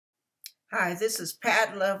Hi, this is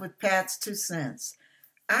Pat Love with Pat's Two Cents.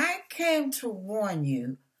 I came to warn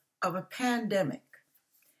you of a pandemic.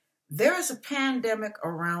 There is a pandemic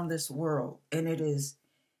around this world, and it is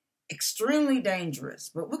extremely dangerous,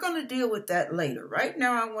 but we're going to deal with that later. Right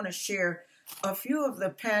now, I want to share a few of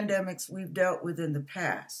the pandemics we've dealt with in the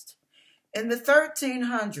past. In the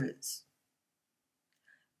 1300s,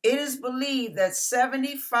 it is believed that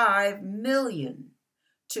 75 million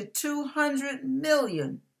to 200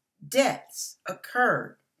 million deaths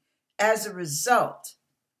occurred as a result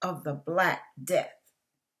of the Black Death.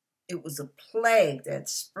 It was a plague that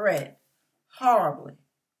spread horribly.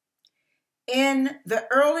 In the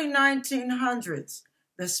early 1900s,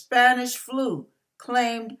 the Spanish flu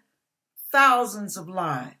claimed thousands of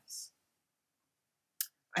lives.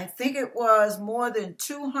 I think it was more than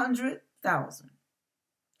 200,000.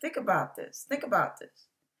 Think about this.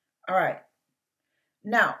 All right.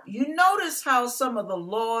 Now, you notice how some of the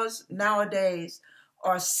laws nowadays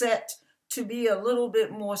are set to be a little bit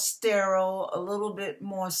more sterile, a little bit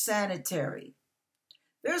more sanitary.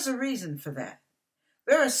 There's a reason for that.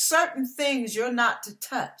 There are certain things you're not to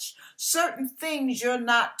touch, certain things you're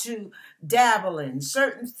not to dabble in,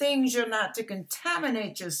 certain things you're not to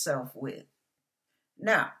contaminate yourself with.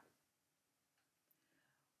 Now,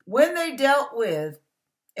 when they dealt with,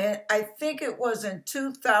 and I think it was in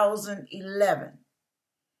 2011,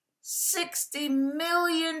 60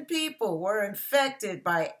 million people were infected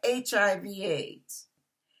by HIV/AIDS,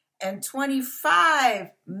 and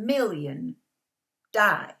 25 million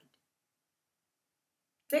died.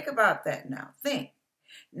 Think about that now. Think.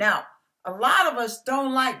 Now, a lot of us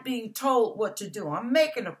don't like being told what to do. I'm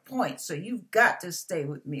making a point, so you've got to stay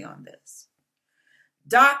with me on this.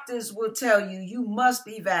 Doctors will tell you you must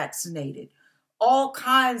be vaccinated. All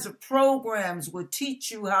kinds of programs will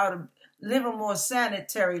teach you how to live a more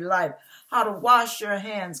sanitary life, how to wash your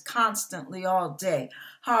hands constantly all day,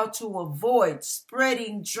 how to avoid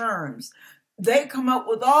spreading germs. They come up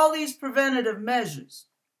with all these preventative measures.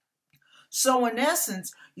 So in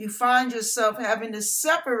essence, you find yourself having to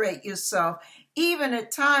separate yourself even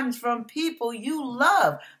at times from people you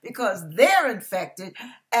love because they're infected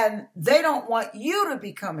and they don't want you to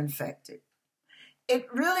become infected. It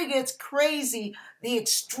really gets crazy, the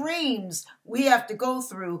extremes we have to go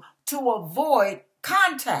through to avoid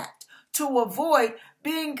contact, to avoid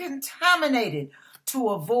being contaminated, to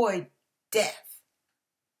avoid death.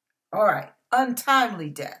 All right, untimely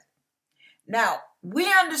death. Now, we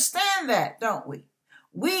understand that, don't we?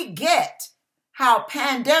 We get how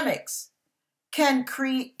pandemics can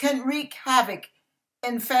wreak havoc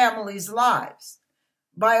in families' lives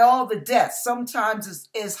by all the deaths. Sometimes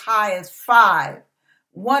as high as 5.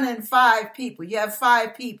 1 in 5 people. You have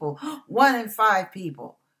 5 people. 1 in 5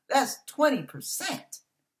 people. That's 20%.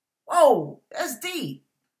 Whoa, that's deep.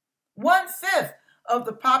 1/5 of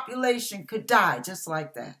the population could die just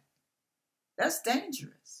like that. That's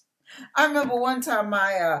dangerous. I remember one time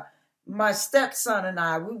my stepson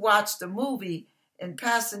and we watched a movie in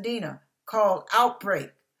Pasadena called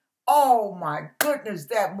Outbreak. Oh my goodness,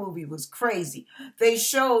 that movie was crazy. They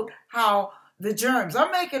showed how the germs,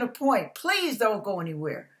 I'm making a point, please don't go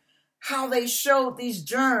anywhere, how they showed these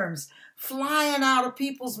germs flying out of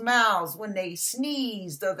people's mouths when they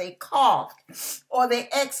sneezed or they coughed or they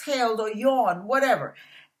exhaled or yawned, whatever.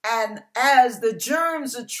 And as the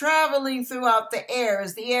germs are traveling throughout the air,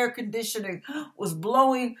 as the air conditioning was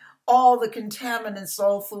blowing all the contaminants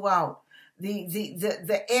all throughout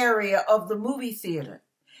the area of the movie theater,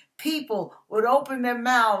 people would open their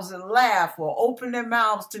mouths and laugh or open their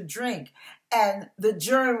mouths to drink, and the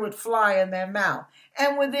germ would fly in their mouth.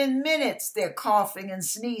 And within minutes, they're coughing and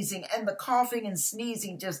sneezing, and the coughing and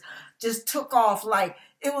sneezing just took off like,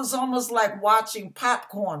 it was almost like watching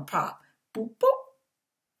popcorn pop. Boop, boop,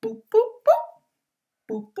 boop, boop,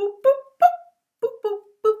 boop, boop, boop, boop, boop, boop, boop,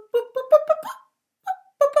 boop, boop,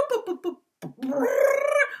 boop, boop, boop, boop,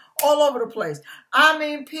 all over the place. I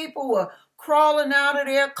mean, people were crawling out of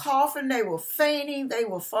there, coughing, they were fainting, they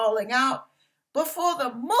were falling out. Before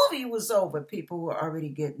the movie was over, people were already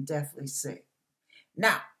getting deathly sick.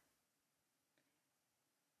 Now,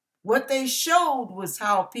 what they showed was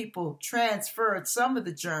how people transferred some of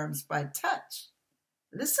the germs by touch.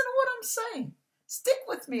 Listen to what I'm saying. Stick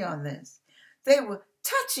with me on this. They were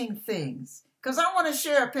touching things because I want to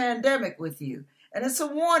share a pandemic with you. And it's a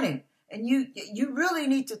warning. And you really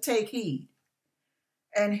need to take heed.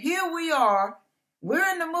 And here we are, we're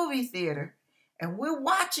in the movie theater, and we're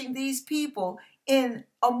watching these people in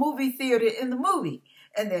a movie theater in the movie.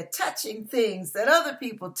 And they're touching things that other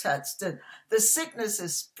people touched. And the sickness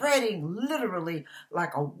is spreading literally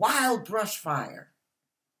like a wild brush fire.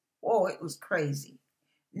 Oh, it was crazy.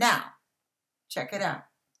 Now, Check it out.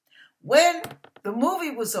 When the movie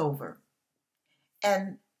was over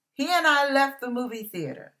and he and I left the movie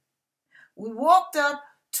theater, we walked up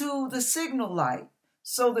to the signal light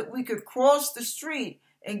so that we could cross the street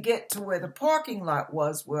and get to where the parking lot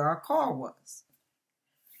was, where our car was.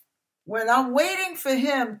 When I'm waiting for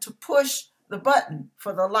him to push the button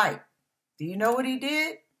for the light, do you know what he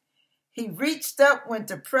did? He reached up, went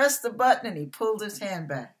to press the button, and he pulled his hand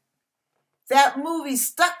back. That movie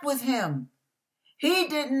stuck with him. He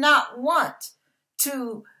did not want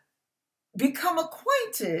to become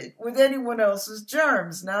acquainted with anyone else's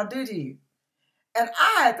germs, now did he? And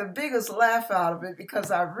I had the biggest laugh out of it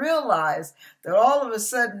because I realized that all of a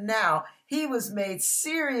sudden now he was made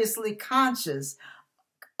seriously conscious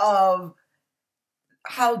of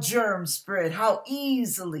how germs spread, how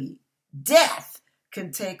easily death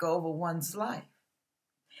can take over one's life.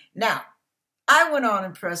 Now, I went on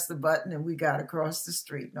and pressed the button and we got across the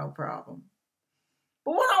street, no problem.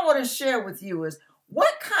 But what I want to share with you is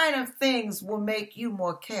what kind of things will make you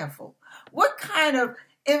more careful? What kind of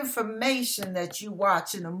information that you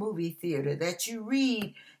watch in a movie theater, that you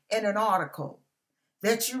read in an article,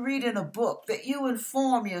 that you read in a book, that you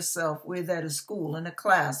inform yourself with at a school, in a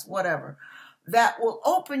class, whatever, that will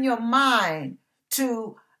open your mind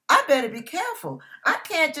to, I better be careful. I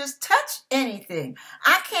can't just touch anything.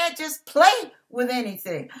 I can't just play with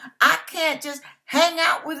anything. I can't just hang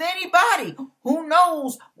out with anybody. Who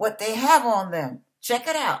knows what they have on them? Check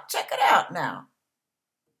it out. Check it out now.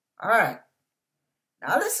 All right.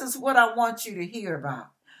 Now, this is what I want you to hear about.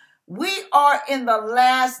 We are in the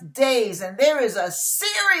last days, and there is a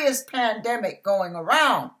serious pandemic going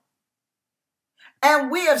around. And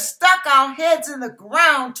we have stuck our heads in the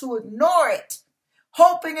ground to ignore it,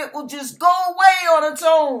 hoping it will just go away on its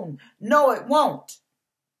own. No, it won't.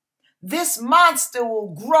 This monster will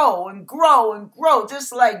grow and grow and grow,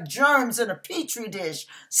 just like germs in a petri dish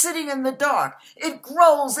sitting in the dark. It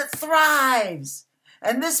grows, it thrives.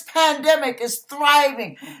 And this pandemic is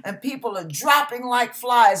thriving, and people are dropping like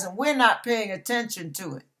flies, and we're not paying attention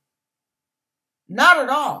to it. Not at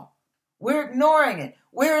all. We're ignoring it.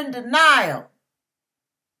 We're in denial.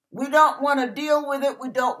 We don't want to deal with it. We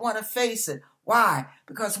don't want to face it. Why?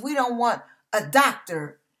 Because we don't want a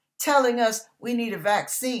doctor telling us we need a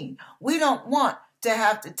vaccine. We don't want to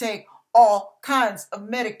have to take all kinds of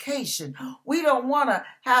medication. We don't want to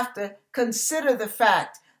have to consider the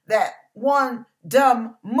fact that one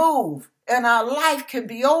dumb move and our life can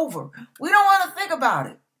be over. We don't want to think about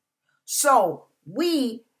it. So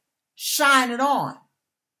we shine it on.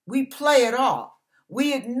 We play it off.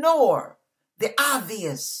 We ignore the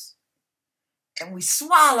obvious. And we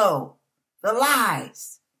swallow the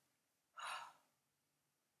lies.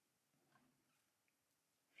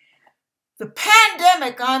 The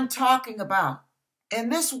pandemic I'm talking about in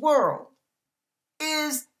this world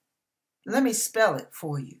is, let me spell it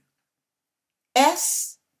for you.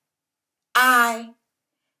 S-I-N.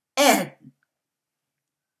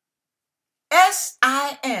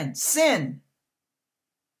 S-I-N. Sin.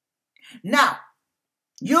 Now,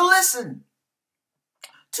 you listen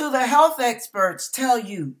to the health experts tell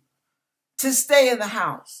you to stay in the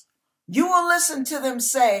house. You will listen to them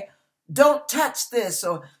say, don't touch this,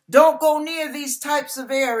 or don't go near these types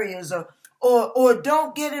of areas, or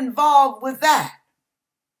don't get involved with that.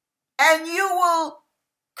 And you will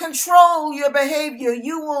control your behavior.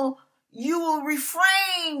 You will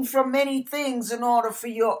refrain from many things in order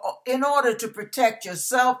to protect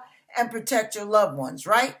yourself and protect your loved ones,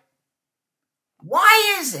 right?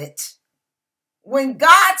 Why is it when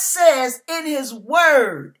God says in his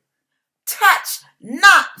word, touch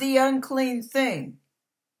not the unclean thing?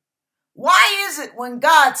 Why is it when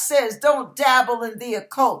God says don't dabble in the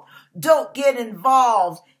occult, don't get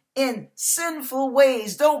involved in sinful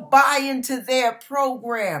ways, don't buy into their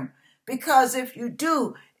program? Because if you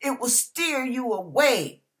do, it will steer you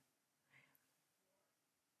away.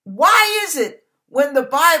 Why is it when the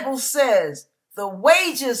Bible says the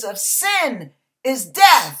wages of sin is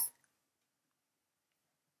death?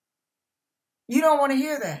 You don't want to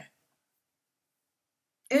hear that.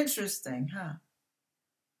 Interesting, huh?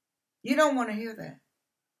 You don't want to hear that.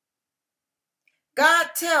 God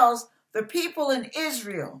tells the people in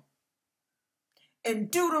Israel in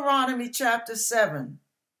Deuteronomy chapter 7,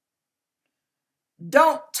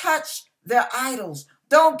 don't touch their idols.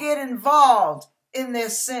 Don't get involved in their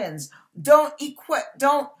sins. Don't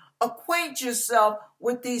acquaint yourself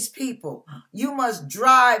with these people. You must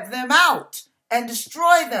drive them out and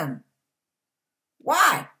destroy them.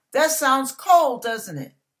 Why? That sounds cold, doesn't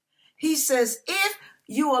it? He says, if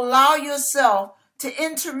you allow yourself to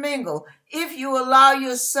intermingle, if you allow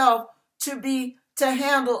yourself to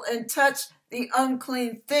handle and touch the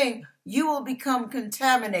unclean thing, you will become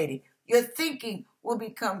contaminated. Your thinking will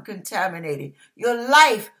become contaminated. Your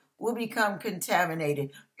life will become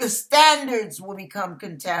contaminated. Your standards will become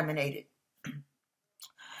contaminated.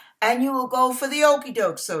 And you will go for the okie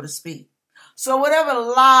doke, so to speak. So whatever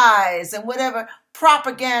lies and whatever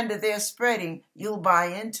propaganda they're spreading, you'll buy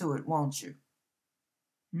into it, won't you?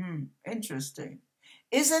 Interesting.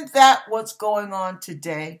 Isn't that what's going on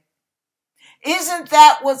today? Isn't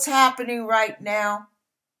that what's happening right now?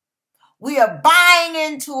 We are buying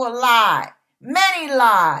into a lie, many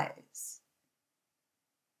lies.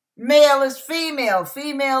 Male is female,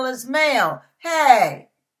 female is male. Hey,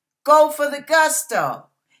 go for the gusto.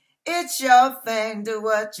 It's your thing, do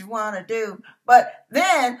what you want to do. But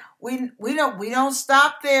then we don't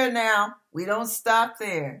stop there now. We don't stop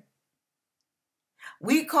there.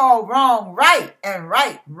 We call wrong right and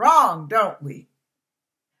right wrong, don't we?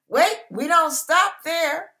 Wait, we don't stop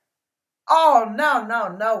there. Oh,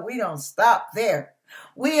 no, we don't stop there.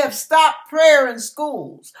 We have stopped prayer in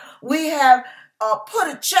schools. We have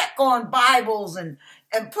put a check on Bibles and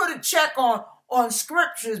put a check on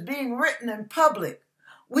scriptures being written in public.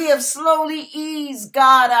 We have slowly eased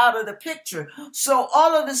God out of the picture. So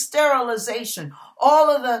all of the sterilization, all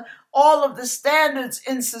of the standards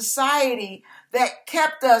in society that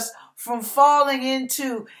kept us from falling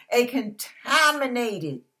into a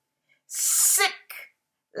contaminated, sick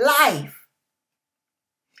life.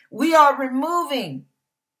 We are removing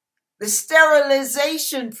the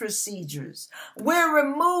sterilization procedures. We're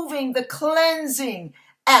removing the cleansing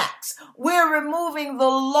acts. We're removing the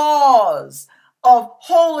laws of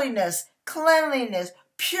holiness, cleanliness,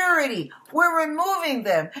 purity. We're removing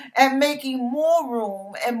them and making more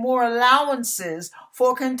room and more allowances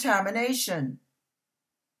for contamination.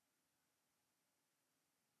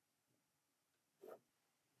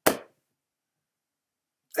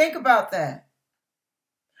 Think about that.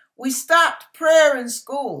 We stopped prayer in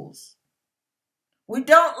schools. We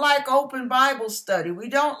don't like open Bible study. We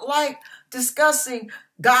don't like discussing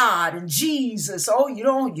God and Jesus. Oh,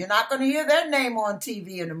 you're not going to hear their name on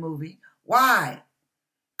TV in a movie. Why?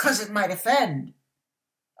 Because it might offend.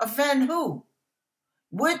 Offend who?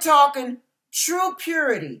 We're talking true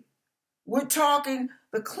purity. We're talking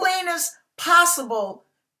the cleanest possible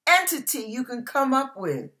entity you can come up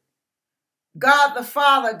with. God the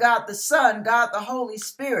Father, God the Son, God the Holy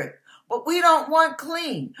Spirit. But we don't want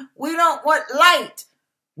clean. We don't want light.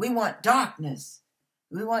 We want darkness.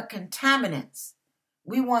 We want contaminants.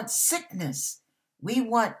 We want sickness. We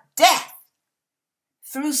want death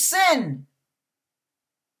through sin.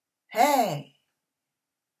 Hey,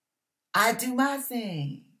 I do my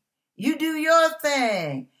thing. You do your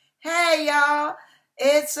thing. Hey, y'all,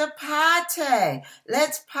 it's a party.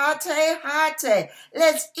 Let's party.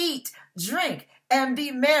 Let's eat, drink, and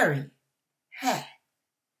be merry. Hey,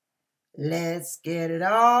 let's get it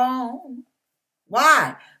on.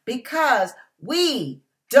 Why? Because we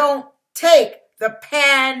don't take the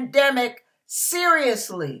pandemic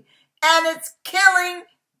seriously. And it's killing.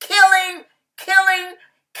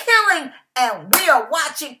 And we are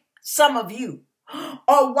watching, some of you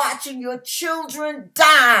are watching your children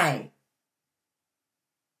die.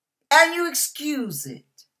 And you excuse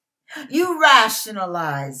it. You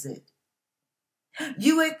rationalize it.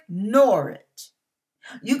 You ignore it.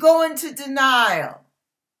 You go into denial.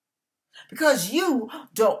 Because you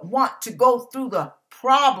don't want to go through the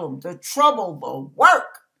problem, the trouble, the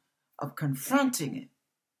work of confronting it.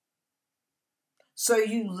 So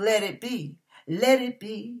you let it be. Let it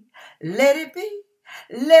be. Let it be.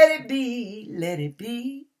 Let it be. Let it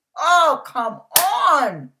be. Oh, come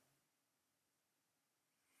on.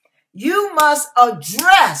 You must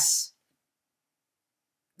address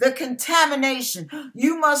the contamination.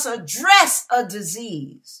 You must address a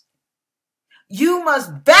disease. You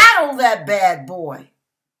must battle that bad boy.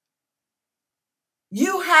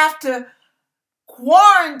 You have to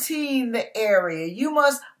quarantine the area. You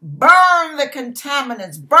must burn the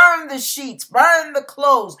contaminants, burn the sheets, burn the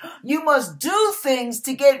clothes. You must do things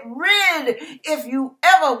to get rid, if you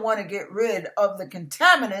ever want to get rid of the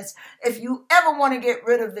contaminants, if you ever want to get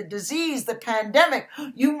rid of the disease, the pandemic,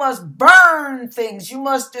 you must burn things. You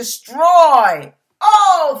must destroy.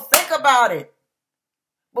 Oh, think about it.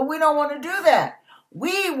 But we don't want to do that.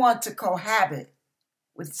 We want to cohabit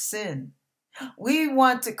with sin. We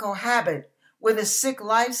want to cohabit with a sick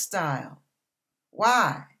lifestyle.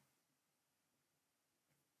 Why?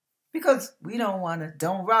 Because we don't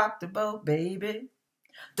rock the boat, baby.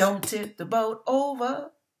 Don't tip the boat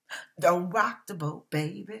over. Don't rock the boat,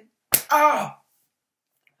 baby. Oh,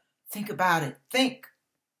 think about it. Think.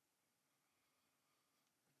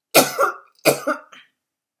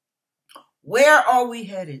 Where are we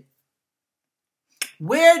headed?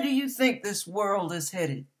 Where do you think this world is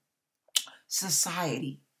headed?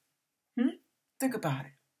 Society. Think about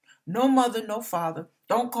it. No mother, no father.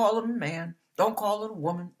 Don't call him a man. Don't call him a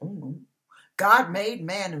woman. Oh, no. God made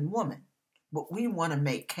man and woman, but we want to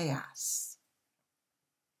make chaos.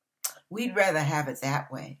 We'd rather have it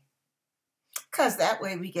that way, because that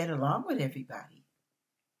way we get along with everybody.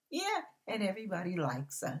 Yeah, and everybody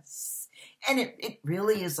likes us. And it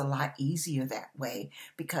really is a lot easier that way,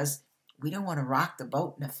 because we don't want to rock the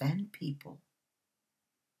boat and offend people.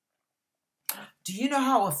 Do you know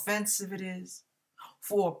how offensive it is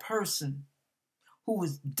for a person who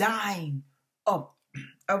is dying of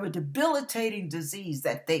a debilitating disease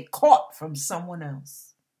that they caught from someone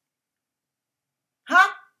else? Huh?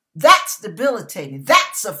 That's debilitating.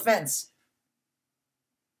 That's offensive.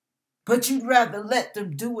 But you'd rather let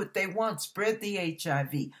them do what they want. Spread the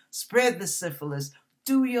HIV. Spread the syphilis.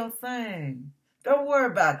 Do your thing. Don't worry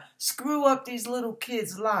about it. Screw up these little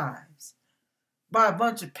kids' lives by a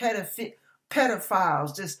bunch of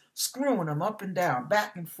pedophiles just screwing them up and down,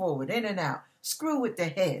 back and forward, in and out. Screw with their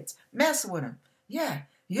heads. Mess with them. Yeah,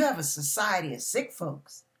 you have a society of sick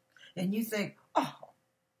folks. And you think, oh,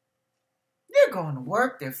 they're going to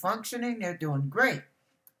work, they're functioning, they're doing great.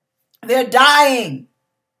 They're dying.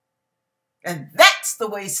 And that's the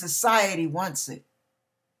way society wants it.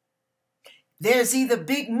 There's either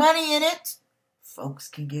big money in it, folks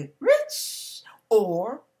can get rich,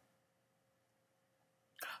 or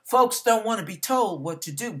folks don't want to be told what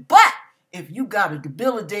to do. But if you got a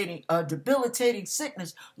debilitating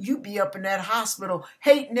sickness, you be up in that hospital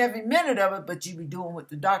hating every minute of it, but you be doing what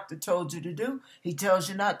the doctor told you to do. He tells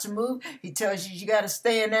you not to move. He tells you got to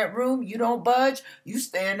stay in that room. You don't budge. You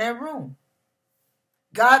stay in that room.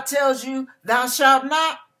 God tells you, thou shalt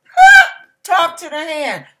not. Talk to the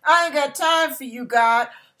hand. I ain't got time for you, God.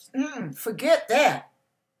 Forget that.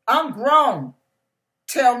 I'm grown.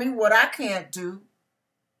 Tell me what I can't do.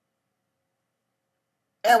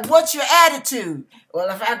 And what's your attitude?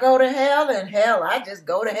 Well, if I go to hell, then hell, I just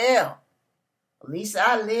go to hell. At least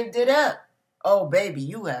I lived it up. Oh, baby,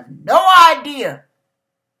 you have no idea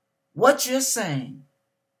what you're saying.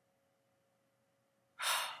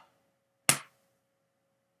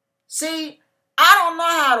 See, I don't know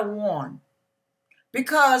how to warn,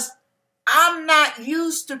 because I'm not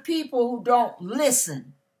used to people who don't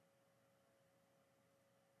listen.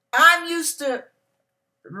 I'm used to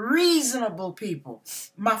reasonable people.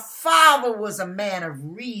 My father was a man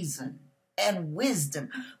of reason and wisdom.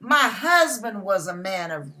 My husband was a man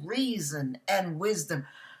of reason and wisdom.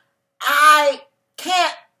 I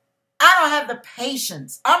don't have the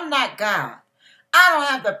patience. I'm not God. I don't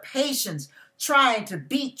have the patience trying to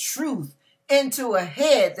beat truth into a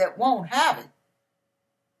head that won't have it.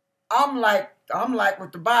 I'm like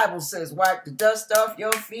what the Bible says, wipe the dust off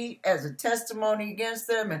your feet as a testimony against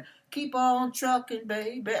them and keep on trucking,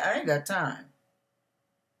 baby. I ain't got time.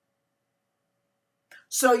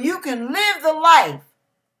 So you can live the life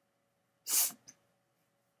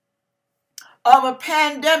of a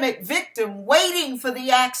pandemic victim waiting for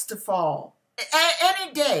the axe to fall.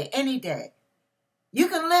 Any day. You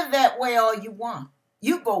can live that way all you want.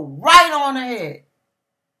 You go right on ahead.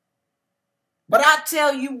 But I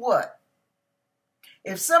tell you what,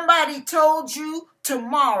 if somebody told you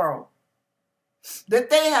tomorrow that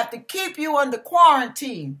they have to keep you under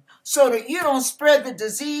quarantine so that you don't spread the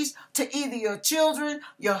disease to either your children,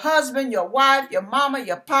 your husband, your wife, your mama,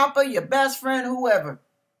 your papa, your best friend, whoever,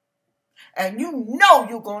 and you know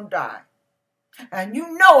you're going to die, and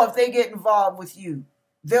you know if they get involved with you,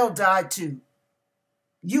 they'll die too.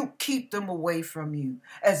 You keep them away from you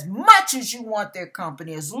as much as you want their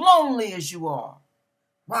company, as lonely as you are.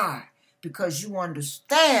 Why? Because you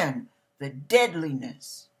understand the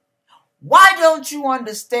deadliness. Why don't you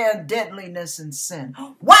understand deadliness and sin?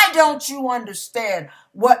 Why don't you understand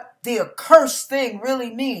what the accursed thing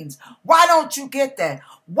really means? Why don't you get that?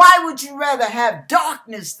 Why would you rather have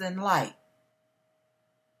darkness than light?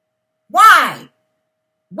 Why?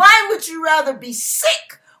 Why would you rather be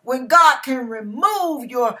sick when God can remove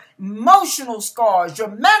your emotional scars, your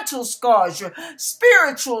mental scars, your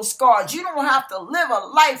spiritual scars? You don't have to live a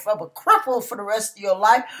life of a cripple for the rest of your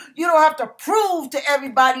life. You don't have to prove to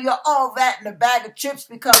everybody you're all that in a bag of chips,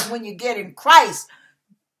 because when you get in Christ,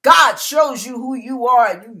 God shows you who you are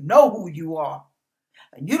and you know who you are.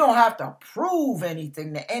 And you don't have to prove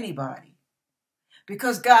anything to anybody,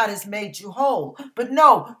 because God has made you whole. But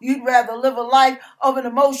no, you'd rather live a life of an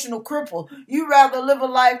emotional cripple. You'd rather live a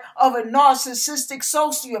life of a narcissistic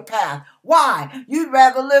sociopath. Why? You'd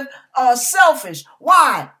rather live selfish.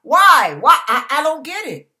 Why? I don't get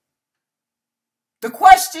it. The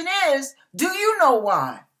question is, do you know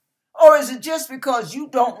why? Or is it just because you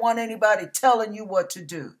don't want anybody telling you what to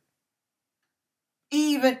do?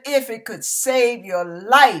 Even if it could save your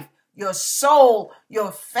life, your soul,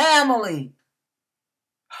 your family.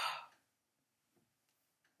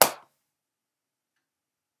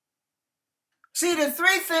 See, the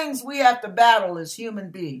three things we have to battle as human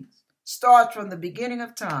beings starts from the beginning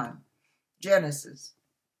of time, Genesis.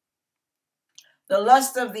 The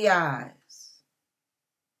lust of the eyes,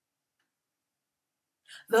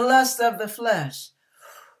 the lust of the flesh,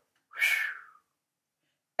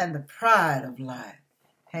 and the pride of life.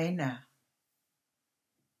 Hey now.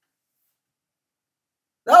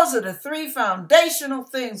 Those are the three foundational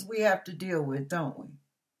things we have to deal with, don't we?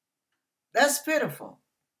 That's pitiful.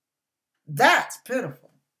 That's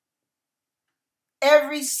pitiful.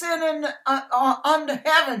 Every sin under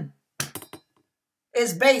heaven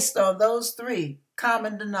is based on those three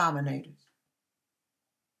common denominators.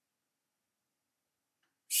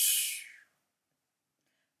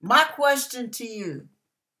 My question to you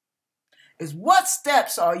is, what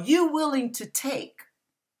steps are you willing to take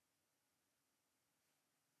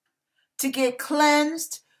to get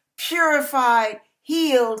cleansed, purified,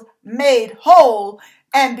 healed, made whole,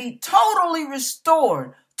 and be totally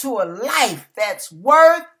restored to a life that's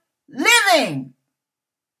worth living?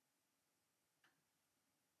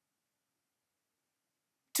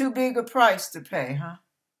 Too big a price to pay, huh?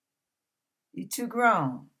 You too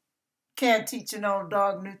grown. Can't teach an old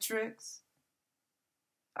dog new tricks?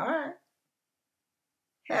 All right.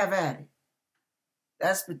 Have at it.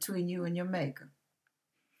 That's between you and your maker.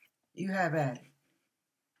 You have at it.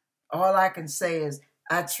 All I can say is,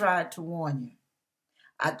 I tried to warn you.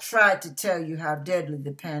 I tried to tell you how deadly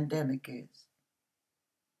the pandemic is.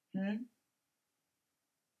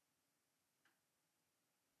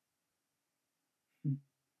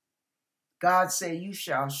 God said, you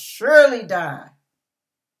shall surely die.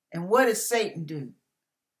 And what does Satan do?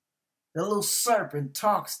 The little serpent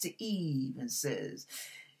talks to Eve and says,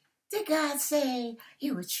 did God say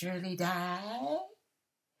you would surely die?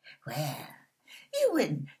 Well, you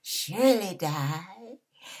wouldn't surely die.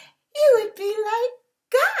 You would be like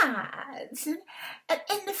gods. And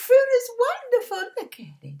the fruit is wonderful. Look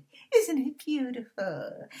at it. Isn't it beautiful?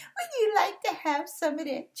 Would you like to have some of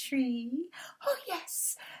that tree? Oh,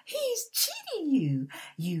 yes. He's cheating you.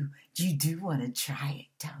 You do want to try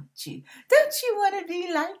it, don't you? Don't you want to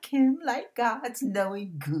be like him, like God's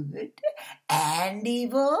knowing good and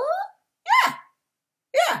evil?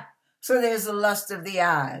 Yeah. So there's the lust of the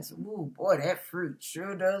eyes. Ooh, boy, that fruit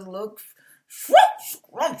sure does look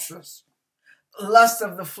scrumptious. Lust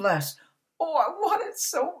of the flesh. Oh, I want it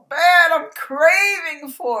so bad. I'm craving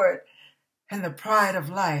for it. And the pride of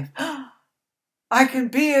life. I can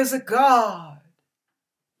be as a god.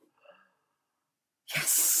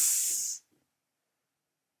 Yes.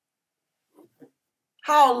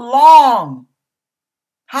 How long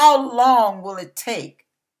will it take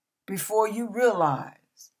before you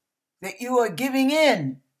realize that you are giving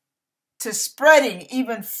in to spreading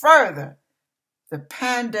even further the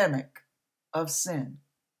pandemic of sin,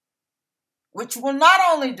 which will not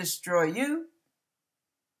only destroy you,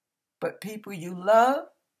 but people you love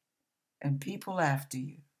and people after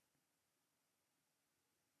you?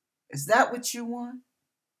 Is that what you want?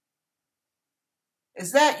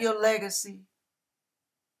 Is that your legacy?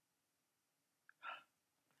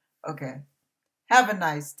 Okay. Have a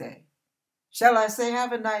nice day. Shall I say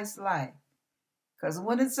have a nice life? Because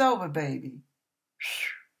when it's over, baby,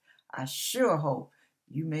 I sure hope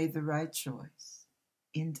you made the right choice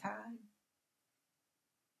in time.